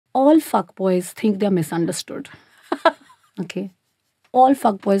all fuckboys think they're misunderstood. Okay. All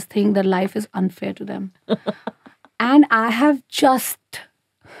fuckboys think that life is unfair to them. And I have just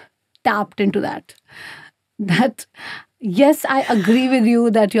tapped into that. That, yes, I agree with you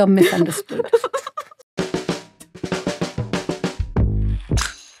that you're misunderstood.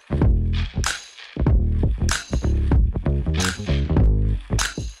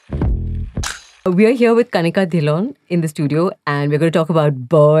 We are here with Kanika Dhillon in the studio and we're going to talk about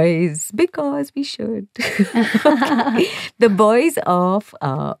boys because we should. The boys of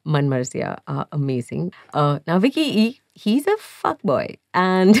Manmarziyaan are amazing. Now, Vicky, he's a fuckboy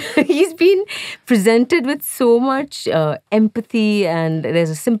and he's been presented with so much empathy and there's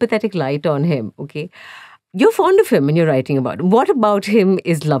a sympathetic light on him, okay? You're fond of him and you're writing about him. What about him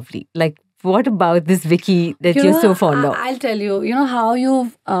is lovely? Like, what about this Vicky that you're so fond of? I'll tell you, how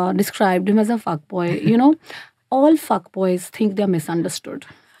you've described him as a fuckboy. All fuckboys think they're misunderstood.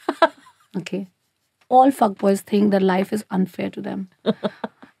 Okay. All fuckboys think that life is unfair to them.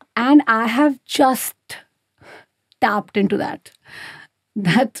 And I have just tapped into that.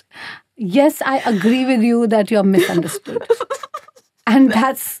 That, yes, I agree with you that you're misunderstood. And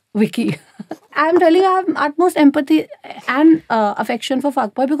that's Vicky. I'm telling you, I have utmost empathy and affection for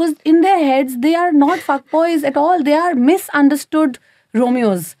fuckboy because in their heads, they are not fuckboys at all. They are misunderstood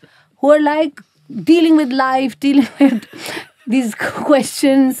Romeos who are like dealing with life, dealing with these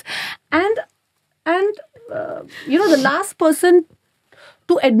questions. And the last person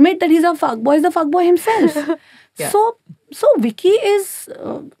to admit that he's a fuckboy is the fuckboy himself. Yeah. So Vicky is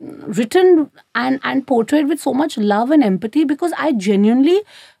written and portrayed with so much love and empathy because I genuinely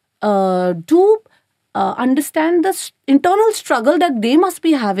do understand the internal struggle that they must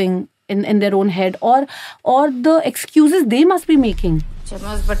be having in their own head or the excuses they must be making. जब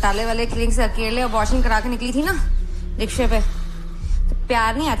मैं उस बटाले वाले clinic से अकेले abortion करा के निकली थी ना रिक्शे पे तो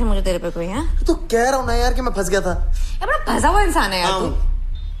प्यार नहीं आया मुझे तेरे पे कोई हैं तो कह रहा हूँ ना यार कि मैं फंस गया था ये बड़ा फंसा हुआ इंसान है यार तू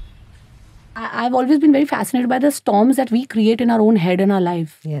I've always been very fascinated by the storms that we create in our own head in our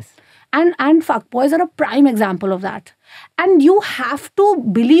life. Yes. And fuckboys are a prime example of that. And you have to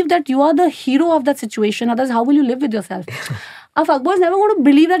believe that you are the hero of that situation. Otherwise, how will you live with yourself? A fuckboy is never going to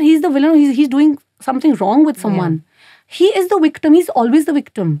believe that he's the villain or he's doing something wrong with someone. Yeah. He is the victim. He's always the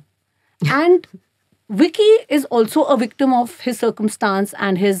victim. And Vicky is also a victim of his circumstance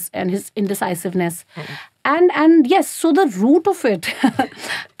and his indecisiveness. And yes, so the root of it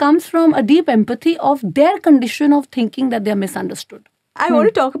comes from a deep empathy of their condition of thinking that they're misunderstood. I want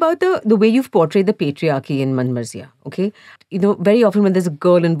to talk about the way you've portrayed the patriarchy in Manmarziyaan, okay? Very often when there's a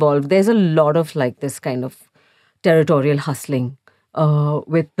girl involved, there's a lot of like this kind of territorial hustling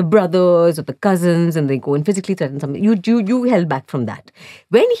with the brothers or the cousins and they go and physically threaten something. You held back from that.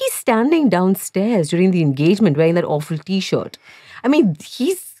 When he's standing downstairs during the engagement wearing that awful t-shirt, I mean,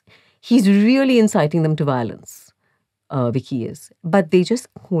 he's really inciting them to violence, Vicky is. But they just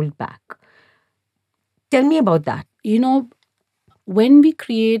hold back. Tell me about that. When we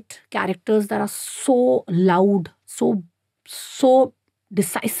create characters that are so loud, so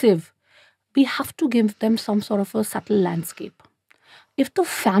decisive, we have to give them some sort of a subtle landscape. If the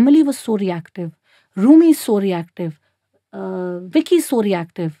family was so reactive, Rumi is so reactive, Vicky is so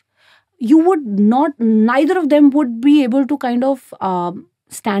reactive, neither of them would be able to kind of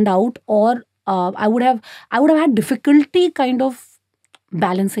stand out or I would have had difficulty kind of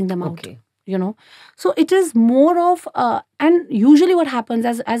balancing them out. Okay. So it is more of and usually what happens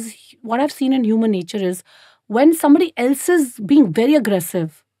as what I've seen in human nature is when somebody else is being very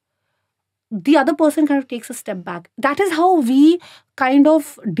aggressive, the other person kind of takes a step back. That is how we kind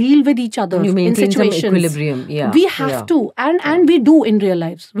of deal with each other in situations. Some equilibrium. Yeah. We have to and we do in real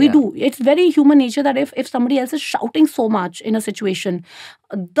lives. We do. It's very human nature that if somebody else is shouting so much in a situation,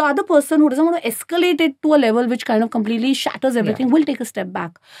 the other person who doesn't want to escalate it to a level which kind of completely shatters everything will take a step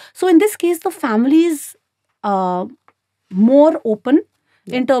back. So in this case, the family is more open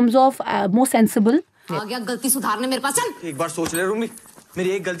in terms of more sensible. आ गया गलती सुधारने मेरे पास चल एक बार सोच ले रूमी मेरी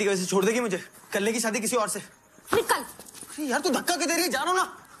एक गलती की वजह से छोड़ देगी मुझे कर लेगी शादी किसी और से निकल यार तू धक्का क्यों दे रही है जानो ना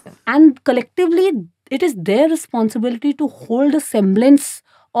And collectively it is their responsibility to hold a semblance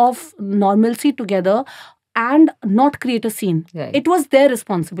of normalcy together and not create a scene. Right. It was their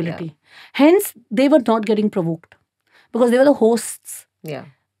responsibility. Hence they were not getting provoked because they were the hosts.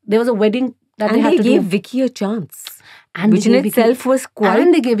 There was a wedding that they had to do. And they gave Vicky a chance. And which in itself was quite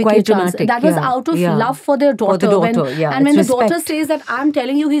dramatic. That was out of love for their daughter. When the daughter says that I'm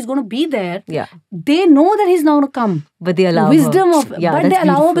telling you he's going to be there, Yeah. they know that he's not going to come. But they allow Wisdom her. of, Yeah, but they that's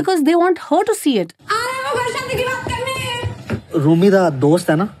allow her beautiful. because they want her to see it. Rumi दा दोस्त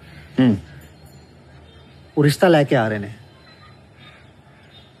है ना वो रिश्ता लेके आ रहे ने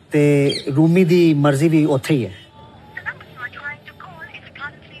ਤੇ ਰੂਮੀ ਦੀ ਮਰਜ਼ੀ ਵੀ ਉੱਥੇ ਹੀ ਹੈ।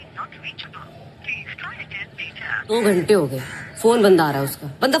 दो घंटे हो गए, फोन बंद आ रहा है उसका।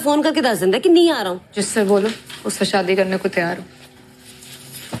 बंदा फोन करके दस देता है कि नहीं आ रहा हूँ। जिससे बोलो उससे शादी करने को तैयार हो।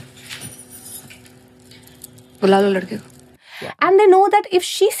 बुला लो लड़के को। And they know that if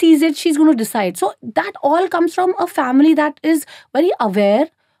she sees it, she's going to decide. So that all comes from a family that is very aware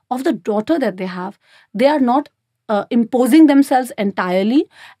of the daughter that they have. They are not imposing themselves entirely,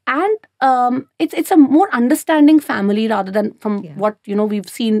 and it's a more understanding family rather than from what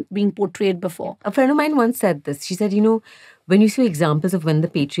we've seen being portrayed before. A friend of mine once said this. She said, when you see examples of when the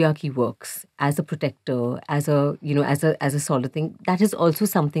patriarchy works as a protector, as a as a solid thing, that is also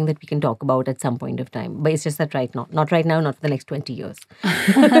something that we can talk about at some point of time. But it's just that not right now, not for the next 20 years.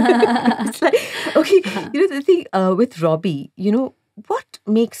 It's like, okay, the thing with Robbie, what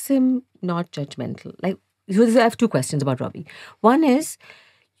makes him not judgmental? Like, so I have two questions about Robbie. One is,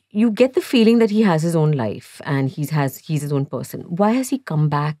 you get the feeling that he has his own life and he's his own person. Why has he come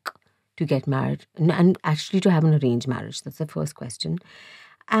back to get married and actually to have an arranged marriage? That's the first question.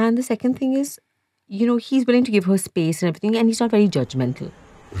 And the second thing is, he's willing to give her space and everything, and he's not very judgmental.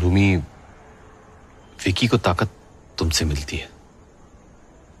 Rumi, Vicky को ताकत तुमसे मिलती है.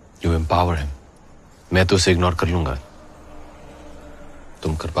 You empower him. मैं तो उसे ignore कर लूँगा.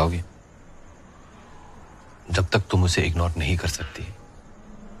 तुम कर पाओगे? जब तक तुम उसे ignore नहीं कर सकती,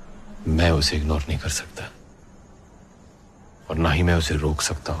 मैं उसे ignore नहीं कर सकता. और ना ही मैं उसे रोक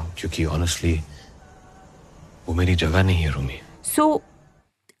सकता हूँ, क्योंकि honestly, वो मेरी जगह नहीं है, Rumi. So,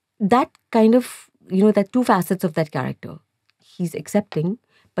 that kind of, that two facets of that character, he's accepting,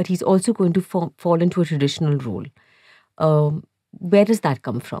 but he's also going to fall into a traditional role. Where does that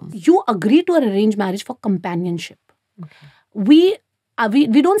come from? You agree to an arranged marriage for companionship. Okay.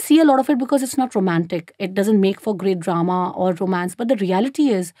 We don't see a lot of it because it's not romantic. It doesn't make for great drama or romance. But the reality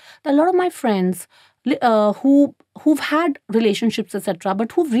is that a lot of my friends who've had relationships, etc.,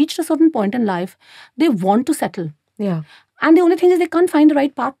 but who've reached a certain point in life, they want to settle. Yeah. And the only thing is they can't find the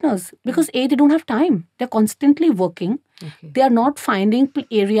right partners because A, they don't have time. They're constantly working. Okay. They are not finding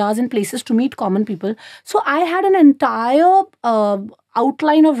areas and places to meet common people. So I had an entire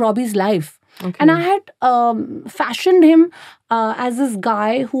outline of Robbie's life. Okay. And I had fashioned him as this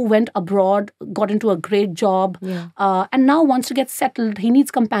guy who went abroad, got into a great job, and now wants to get settled. He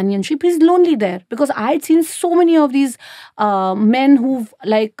needs companionship. He's lonely there because I had seen so many of these men who've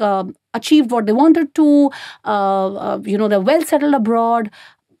achieved what they wanted to. They're well settled abroad,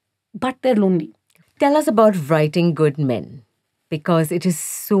 but they're lonely. Tell us about writing good men, because it is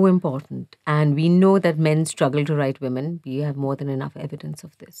so important. And we know that men struggle to write women. We have more than enough evidence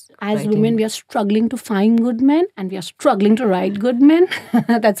of this. As women, we are struggling to find good men and we are struggling to write good men.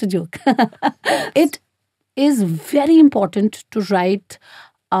 That's a joke. It is very important to write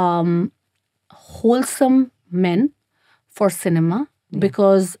wholesome men for cinema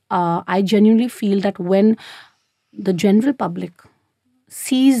because I genuinely feel that when the general public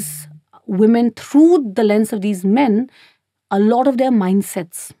sees women through the lens of these men, a lot of their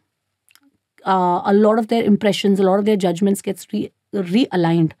mindsets, a lot of their impressions, a lot of their judgments gets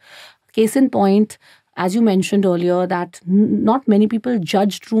realigned. Case in point, as you mentioned earlier, that not many people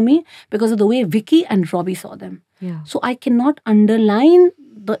judged Rumi because of the way Vicky and Robbie saw them. Yeah. So I cannot underline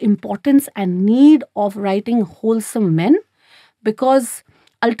the importance and need of writing wholesome men because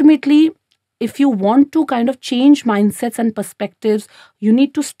ultimately, if you want to kind of change mindsets and perspectives, you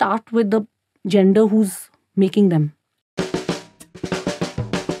need to start with the gender who's making them.